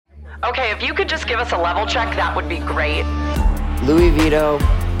Okay, if you could just give us a level check, that would be great. Louis Vito,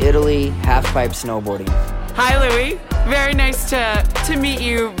 Italy, half-pipe snowboarding. Hi, Louis. Very nice to meet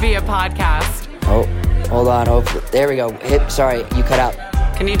you via podcast. Oh, hold on. There we go. Sorry, you cut out.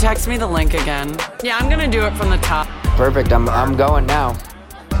 Can you text me the link again? Yeah, I'm going to do it from the top. Perfect. I'm going now.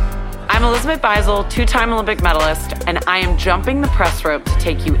 I'm Elizabeth Beisel, two-time Olympic medalist, and I am jumping the press rope to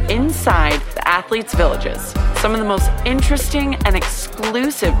take you inside the athletes' villages, some of the most interesting and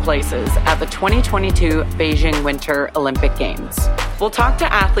exclusive places at the 2022 Beijing Winter Olympic Games. We'll talk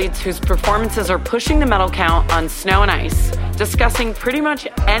to athletes whose performances are pushing the medal count on snow and ice, discussing pretty much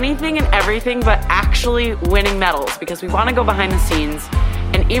anything and everything but actually winning medals, because we want to go behind the scenes,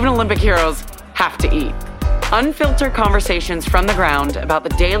 and even Olympic heroes have to eat. Unfiltered conversations from the ground about the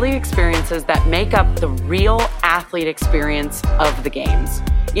daily experiences that make up the real athlete experience of the games.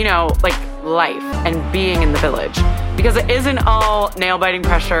 You know, like life and being in the village. Because it isn't all nail-biting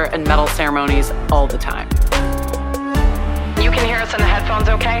pressure and medal ceremonies all the time. You can hear us in the headphones,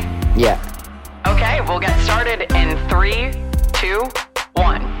 okay? Yeah. Okay, we'll get started in 3, 2,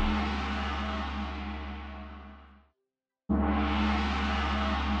 1.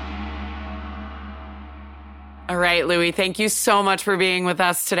 All right, Louis, thank you so much for being with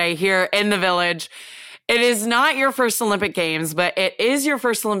us today here in the village. It is not your first Olympic Games, but it is your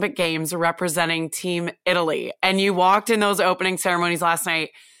first Olympic Games representing Team Italy. And you walked in those opening ceremonies last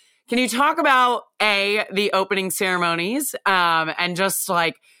night. Can you talk about, A, the opening ceremonies and just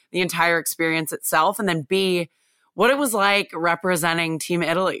like the entire experience itself, and then B, what it was like representing Team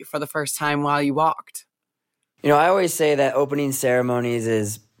Italy for the first time while you walked? You know, I always say that opening ceremonies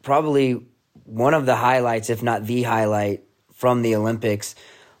is probably one of the highlights, if not the highlight, from the Olympics.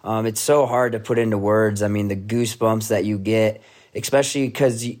 It's so hard to put into words. I mean, the goosebumps that you get, especially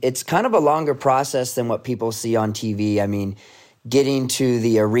because it's kind of a longer process than what people see on TV. I mean, getting to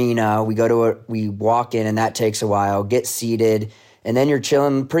the arena, we walk in and that takes a while, get seated, and then you're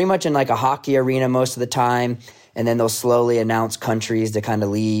chilling pretty much in like a hockey arena most of the time, and then they'll slowly announce countries to kind of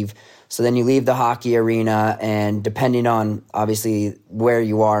leave. So then you leave the hockey arena, and depending on obviously where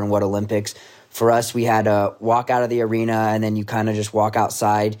you are and what Olympics, for us, we had to walk out of the arena, and then you kind of just walk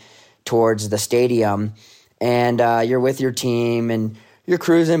outside towards the stadium, and you're with your team, and you're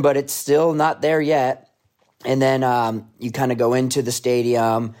cruising, but it's still not there yet. And then you kind of go into the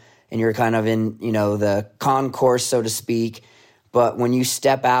stadium, and you're kind of in, you know, the concourse, so to speak. But when you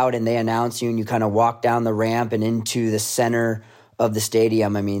step out and they announce you and you kind of walk down the ramp and into the center of the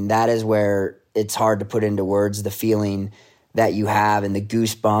stadium, I mean, that is where it's hard to put into words the feeling that you have and the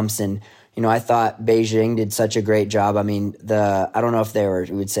goosebumps. And, you know, I thought Beijing did such a great job. I mean, I don't know if they were,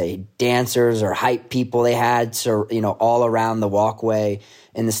 we would say, dancers or hype people they had, so, you know, all around the walkway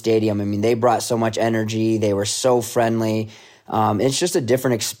in the stadium. I mean, they brought so much energy. They were so friendly. It's just a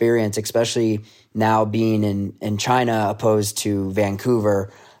different experience, especially now being in China opposed to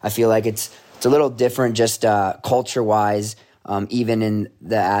Vancouver. I feel like it's a little different just culture-wise, even in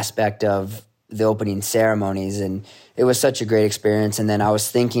the aspect of the opening ceremonies. And it was such a great experience. And then I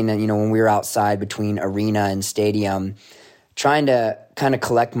was thinking that, you know, when we were outside between arena and stadium, trying to kind of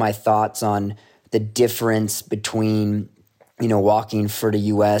collect my thoughts on the difference between, you know, walking for the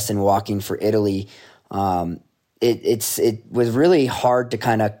U.S. and walking for Italy. It was really hard to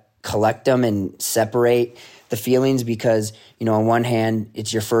kind of collect them and separate the feelings because, you know, on one hand,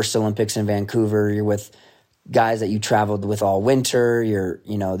 it's your first Olympics in Vancouver. You're with guys that you traveled with all winter.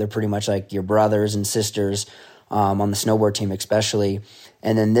 They're pretty much like your brothers and sisters on the snowboard team especially.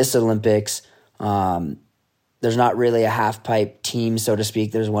 And then this Olympics, there's not really a half-pipe team, so to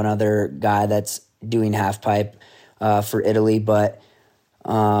speak. There's one other guy that's doing half-pipe for Italy. But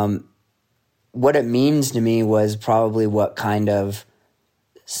what it means to me was probably what kind of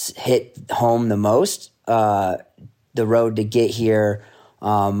hit home the most. The road to get here,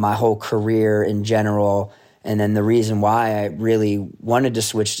 my whole career in general, and then the reason why I really wanted to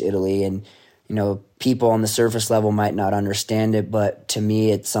switch to Italy. And, you know, people on the surface level might not understand it, but to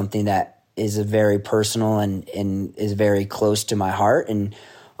me, it's something that is very personal and is very close to my heart and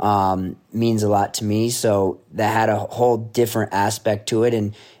means a lot to me. So that had a whole different aspect to it,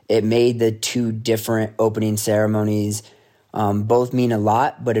 and it made the two different opening ceremonies both mean a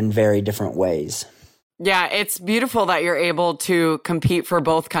lot, but in very different ways. Yeah, it's beautiful that you're able to compete for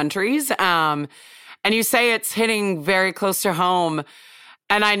both countries. And you say it's hitting very close to home.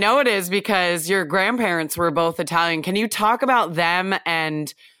 And I know it is because your grandparents were both Italian. Can you talk about them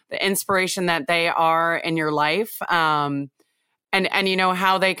and the inspiration that they are in your life? And you know,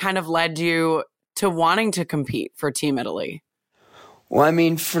 how they kind of led you to wanting to compete for Team Italy? Well, I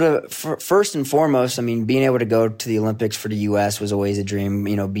mean, for first and foremost, I mean, being able to go to the Olympics for the U.S. was always a dream.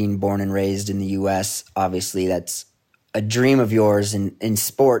 You know, being born and raised in the U.S., obviously that's a dream of yours in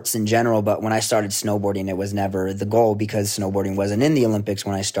sports in general. But when I started snowboarding, it was never the goal because snowboarding wasn't in the Olympics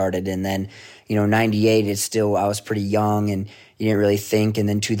when I started. And then, 98, I was pretty young and you didn't really think. And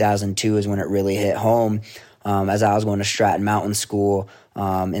then 2002 is when it really hit home as I was going to Stratton Mountain School.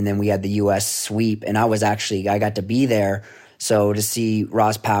 And then we had the U.S. sweep and I got to be there. So to see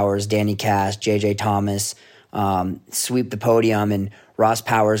Ross Powers, Danny Cass, JJ Thomas sweep the podium, and Ross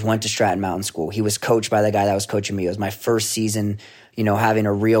Powers went to Stratton Mountain School. He was coached by the guy that was coaching me. It was my first season, having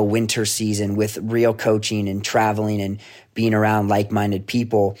a real winter season with real coaching and traveling and being around like-minded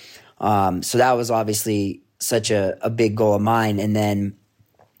people. So that was obviously such a big goal of mine. And then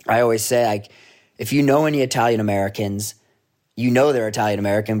I always say, like, if you know any Italian Americans, they're Italian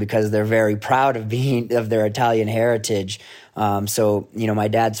American because they're very proud of their Italian heritage. So my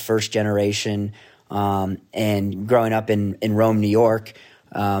dad's first generation, and growing up in Rome, New York,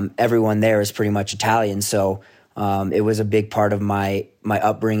 everyone there is pretty much Italian. So it was a big part of my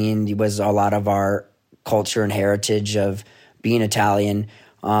upbringing. It was a lot of our culture and heritage of being Italian,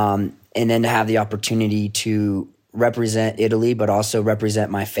 and then to have the opportunity to represent Italy, but also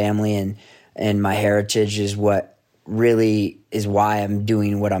represent my family and my heritage is what really is why I'm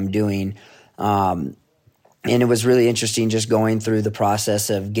doing what I'm doing. And it was really interesting just going through the process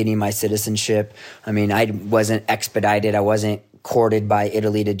of getting my citizenship. I mean, I wasn't expedited. I wasn't courted by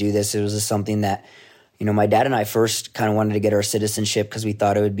Italy to do this. It was just something that, my dad and I first kind of wanted to get our citizenship because we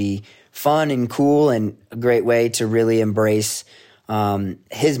thought it would be fun and cool and a great way to really embrace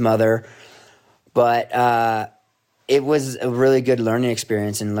his mother. But it was a really good learning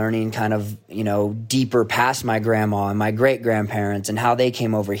experience and learning kind of, deeper past my grandma and my great-grandparents and how they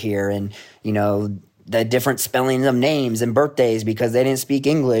came over here and, the different spellings of names and birthdays because they didn't speak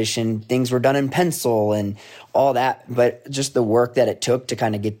English and things were done in pencil and all that. But just the work that it took to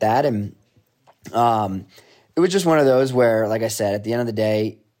kind of get that. And it was just one of those where, like I said, at the end of the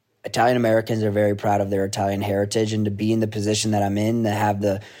day, Italian Americans are very proud of their Italian heritage, and to be in the position that I'm in, to have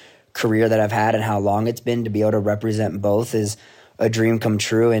the career that I've had and how long it's been to be able to represent both is a dream come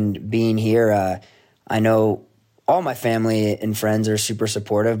true. And being here, I know all my family and friends are super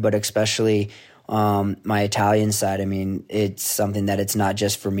supportive, but especially my Italian side. I mean, it's something that it's not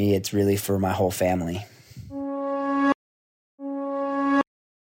just for me, it's really for my whole family.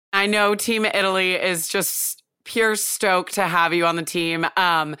 I know Team Italy is just pure stoked to have you on the team.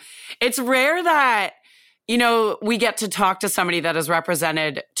 It's rare that, we get to talk to somebody that has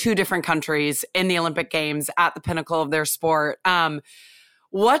represented two different countries in the Olympic Games at the pinnacle of their sport.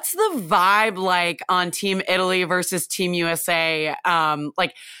 What's the vibe like on Team Italy versus Team USA?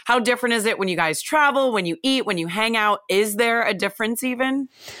 Like, how different is it when you guys travel, when you eat, when you hang out? Is there a difference even?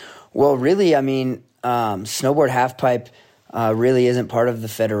 Well, really, I mean, snowboard halfpipe really isn't part of the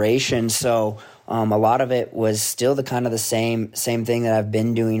federation. So a lot of it was still the kind of the same thing that I've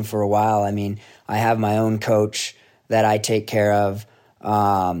been doing for a while. I mean, I have my own coach that I take care of.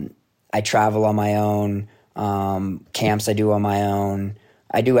 I travel on my own. Camps I do on my own.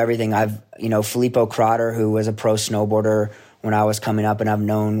 I do everything. Filippo Crotter, who was a pro snowboarder when I was coming up, and I've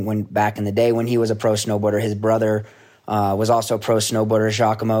known back in the day when he was a pro snowboarder, his brother was also a pro snowboarder,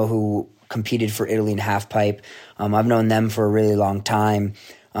 Giacomo, who competed for Italy in halfpipe. I've known them for a really long time.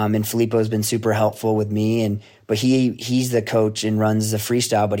 And Filippo's been super helpful with me, but he's the coach and runs the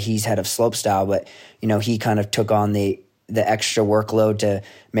freestyle, but he's head of slopestyle. But he kind of took on the extra workload to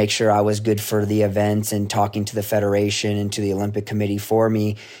make sure I was good for the events and talking to the federation and to the Olympic Committee for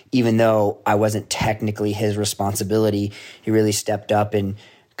me, even though I wasn't technically his responsibility. He really stepped up and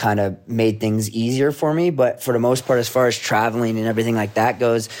kind of made things easier for me. But for the most part, as far as traveling and everything like that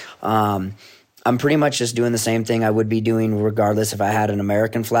goes, I'm pretty much just doing the same thing I would be doing regardless if I had an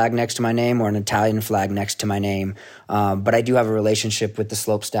American flag next to my name or an Italian flag next to my name. But I do have a relationship with the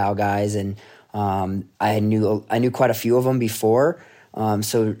slopestyle guys, and I knew quite a few of them before.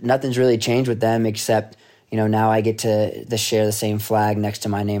 So nothing's really changed with them except, now I get to share the same flag next to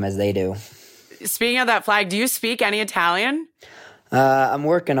my name as they do. Speaking of that flag, do you speak any Italian? I'm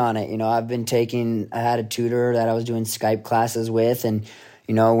working on it. I had a tutor that I was doing Skype classes with, and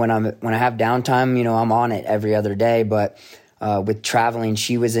when I have downtime, I'm on it every other day. But with traveling,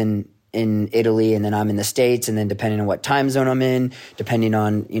 she was in Italy, and then I'm in the States, and then depending on what time zone I'm in, depending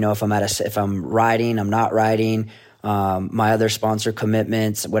on if I'm riding, I'm not riding, my other sponsor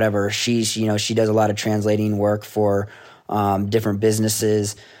commitments, whatever. She does a lot of translating work for different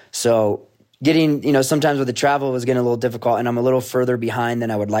businesses. So getting sometimes with the travel was getting a little difficult, and I'm a little further behind than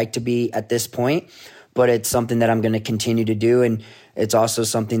I would like to be at this point. But it's something that I'm going to continue to do. And it's also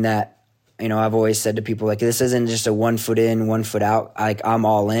something that, I've always said to people, like, this isn't just a 1 foot in, 1 foot out. Like, I'm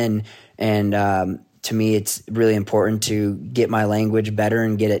all in. And to me, it's really important to get my language better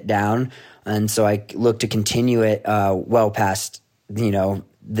and get it down. And so I look to continue it well past,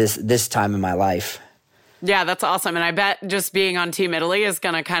 this time in my life. Yeah, that's awesome. And I bet just being on Team Italy is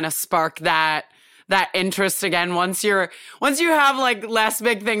going to kind of spark that interest again once you have like less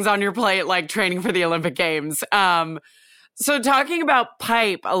big things on your plate, like training for the Olympic Games. So talking about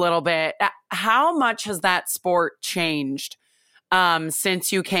pipe a little bit, how much has that sport changed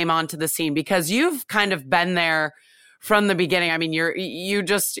since you came onto the scene? Because you've kind of been there from the beginning. I mean, you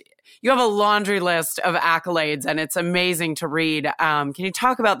have a laundry list of accolades, and it's amazing to read. Can you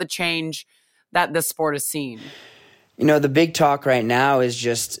talk about the change that the sport has seen? The big talk right now is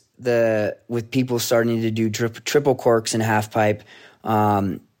just with people starting to do triple corks in half pipe,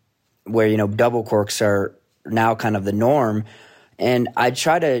 where, double corks are now kind of the norm. And I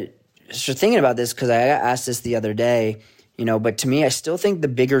try to start thinking about this because I asked this the other day, but to me, I still think the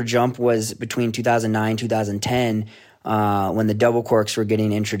bigger jump was between 2009, 2010, when the double corks were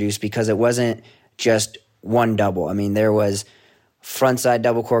getting introduced, because it wasn't just one double. I mean, there was frontside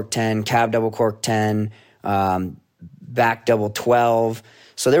double cork 10, cab double cork 10, back double 12.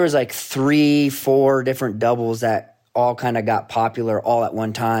 So there was like 3-4 different doubles that all kind of got popular all at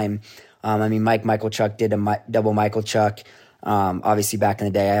one time. I mean, Mike Michalchuk did a double Michalchuk. Obviously, back in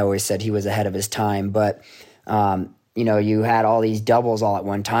the day, I always said he was ahead of his time. But, you had all these doubles all at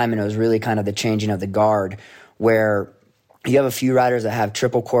one time, and it was really kind of the changing of the guard, where you have a few riders that have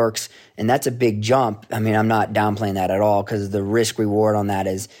triple corks, and that's a big jump. I mean, I'm not downplaying that at all, because the risk reward on that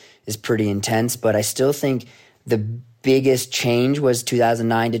is pretty intense. But I still think the biggest change was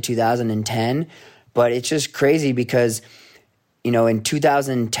 2009 to 2010. But it's just crazy because, in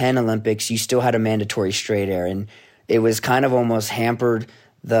 2010 Olympics, you still had a mandatory straight air, and it was kind of almost hampered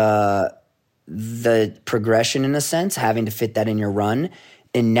the progression in a sense, having to fit that in your run.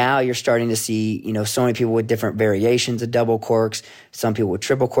 And now you're starting to see, so many people with different variations of double corks, some people with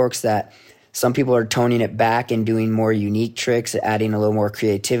triple corks, that some people are toning it back and doing more unique tricks, adding a little more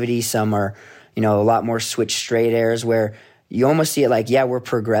creativity. Some are, a lot more switch straight airs, where you almost see it like, yeah, we're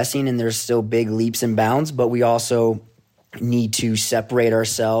progressing and there's still big leaps and bounds, but we also need to separate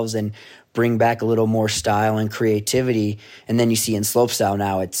ourselves and bring back a little more style and creativity. And then you see in slopestyle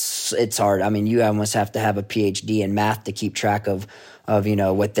now, it's hard. I mean, you almost have to have a PhD in math to keep track of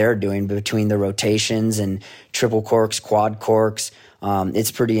what they're doing between the rotations and triple corks, quad corks.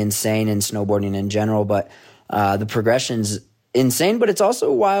 It's pretty insane in snowboarding in general, but the progression's insane. But it's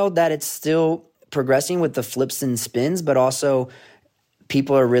also wild that it's still progressing with the flips and spins, but also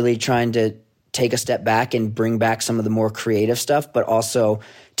people are really trying to take a step back and bring back some of the more creative stuff, but also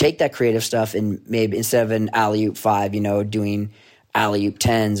take that creative stuff and maybe instead of an alley-oop 5, doing alley-oop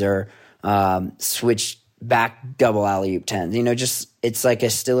 10s or switch back double alley-oop 10s. Just it's like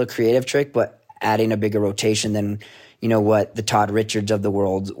still a creative trick, but adding a bigger rotation than, what the Todd Richards of the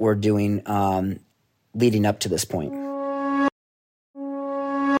world were doing leading up to this point.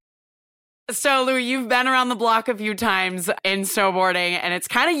 So, Louis, you've been around the block a few times in snowboarding, and it's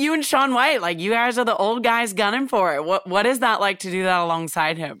kind of you and Shaun White. Like, you guys are the old guys gunning for it. What is that like to do that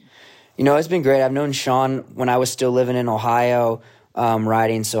alongside him? It's been great. I've known Shaun when I was still living in Ohio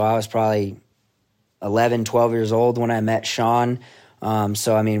riding, so I was probably 11, 12 years old when I met Shaun.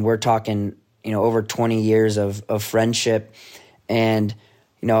 So, I mean, we're talking, over 20 years of friendship. And,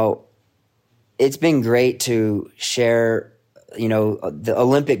 it's been great to share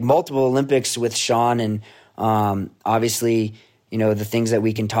the multiple Olympics with Shaun, and obviously, the things that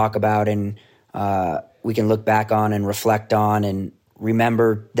we can talk about and we can look back on and reflect on and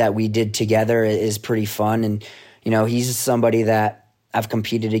remember that we did together is pretty fun. And, he's somebody that I've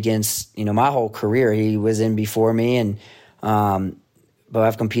competed against, my whole career. He was in before me, and but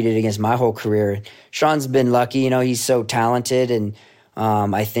I've competed against my whole career. Shaun's been lucky, he's so talented, and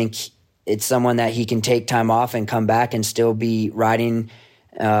I think it's someone that he can take time off and come back and still be riding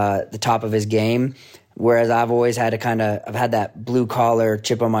the top of his game. Whereas I've always had I've had that blue collar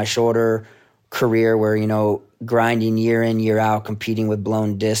chip on my shoulder career where, grinding year in, year out, competing with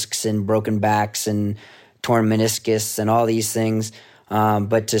blown discs and broken backs and torn meniscus and all these things.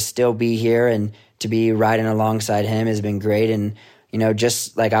 But to still be here and to be riding alongside him has been great. And,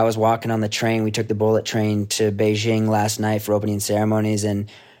 just like I was walking on the train, we took the bullet train to Beijing last night for opening ceremonies, and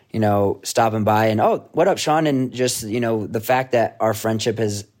stopping by and, oh, what up, Shaun? And just, the fact that our friendship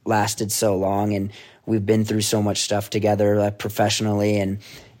has lasted so long and we've been through so much stuff together, like professionally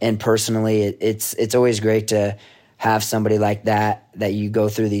and personally, it's always great to have somebody like that you go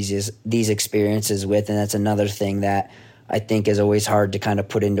through these experiences with. And that's another thing that I think is always hard to kind of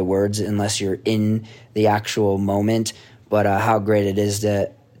put into words unless you're in the actual moment. But how great it is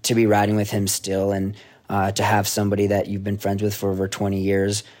to be riding with him still, and to have somebody that you've been friends with for over 20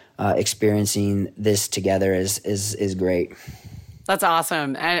 years experiencing this together is great. That's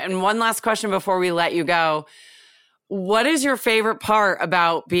awesome. And one last question before we let you go. What is your favorite part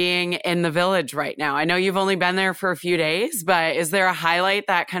about being in the Village right now? I know you've only been there for a few days, but is there a highlight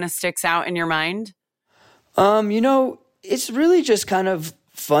that kind of sticks out in your mind? It's really just kind of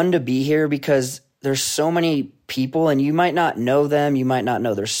fun to be here because there's so many people, and you might not know them, you might not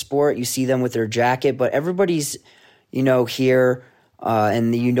know their sport, you see them with their jacket, but everybody's, here,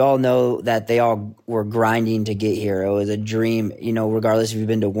 and you all know that they all were grinding to get here. It was a dream, regardless if you've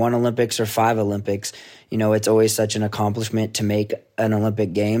been to 1 Olympics or 5 Olympics, it's always such an accomplishment to make an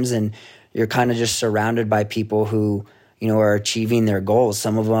Olympic Games, and you're kind of just surrounded by people who, are achieving their goals.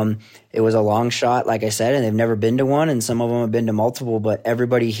 Some of them, it was a long shot, like I said, and they've never been to one, and some of them have been to multiple, but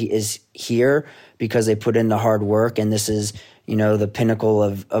everybody is here because they put in the hard work, and this is, the pinnacle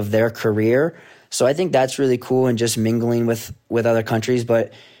of their career. So I think that's really cool, and just mingling with other countries,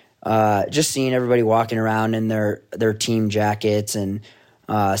 but just seeing everybody walking around in their team jackets and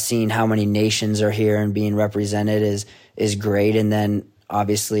seeing how many nations are here and being represented is great. And then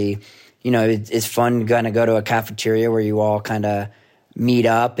obviously, it's fun going to go to a cafeteria where you all kind of meet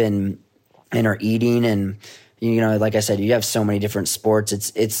up and are eating. And, like I said, you have so many different sports.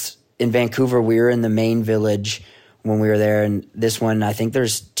 It's in Vancouver, we were in the main village when we were there. And this one, I think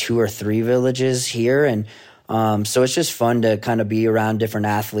there's 2 or 3 villages here. And so it's just fun to kind of be around different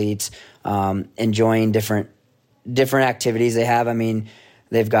athletes, enjoying different activities they have. I mean,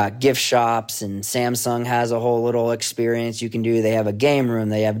 they've got gift shops, and Samsung has a whole little experience you can do. They have a game room.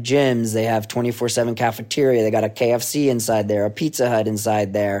 They have gyms. They have 24/7 cafeteria. They got a KFC inside there, a Pizza Hut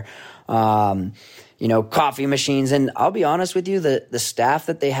inside there, coffee machines. And I'll be honest with you, the staff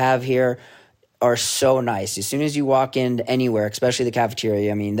that they have here are so nice. As soon as you walk in anywhere, especially the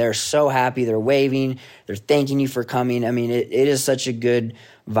cafeteria, I mean, they're so happy. They're waving. They're thanking you for coming. I mean, it is such a good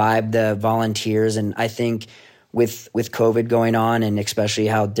vibe, the volunteers. And I think with COVID going on, and especially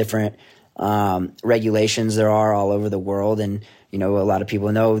how different regulations there are all over the world, and a lot of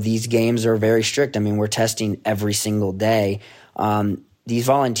people know these games are very strict. I mean, we're testing every single day. These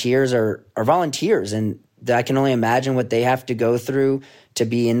volunteers are volunteers, and I can only imagine what they have to go through to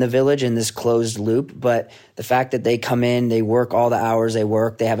be in the Village in this closed loop. But the fact that they come in, they work all the hours they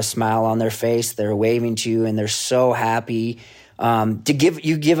work, they have a smile on their face, they're waving to you, and they're so happy to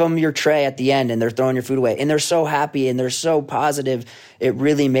give them your tray at the end, and they're throwing your food away, and they're so happy and they're so positive. It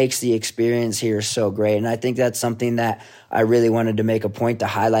really makes the experience here so great. And I think that's something that I really wanted to make a point to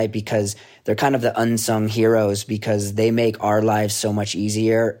highlight, because they're kind of the unsung heroes, because they make our lives so much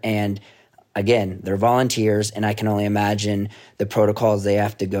easier. And again, they're volunteers, and I can only imagine the protocols they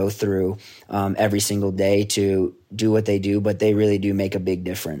have to go through every single day to do what they do, but they really do make a big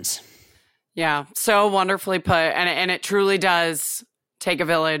difference. Yeah, so wonderfully put. And it truly does take a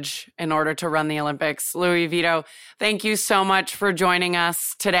village in order to run the Olympics. Louis Vito, thank you so much for joining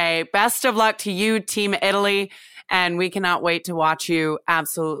us today. Best of luck to you, Team Italy, and we cannot wait to watch you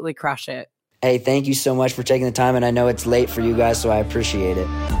absolutely crush it. Hey, thank you so much for taking the time, and I know it's late for you guys, so I appreciate it.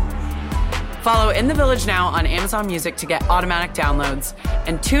 Follow In the Village now on Amazon Music to get automatic downloads,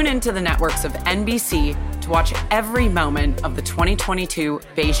 and tune into the networks of NBC to watch every moment of the 2022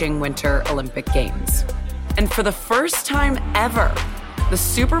 Beijing Winter Olympic Games. And for the first time ever, the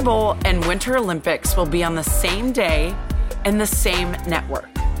Super Bowl and Winter Olympics will be on the same day and the same network.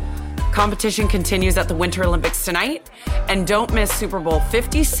 Competition continues at the Winter Olympics tonight, and don't miss Super Bowl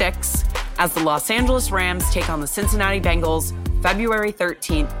 56 as the Los Angeles Rams take on the Cincinnati Bengals February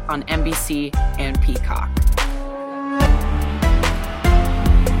 13th on NBC and Peacock.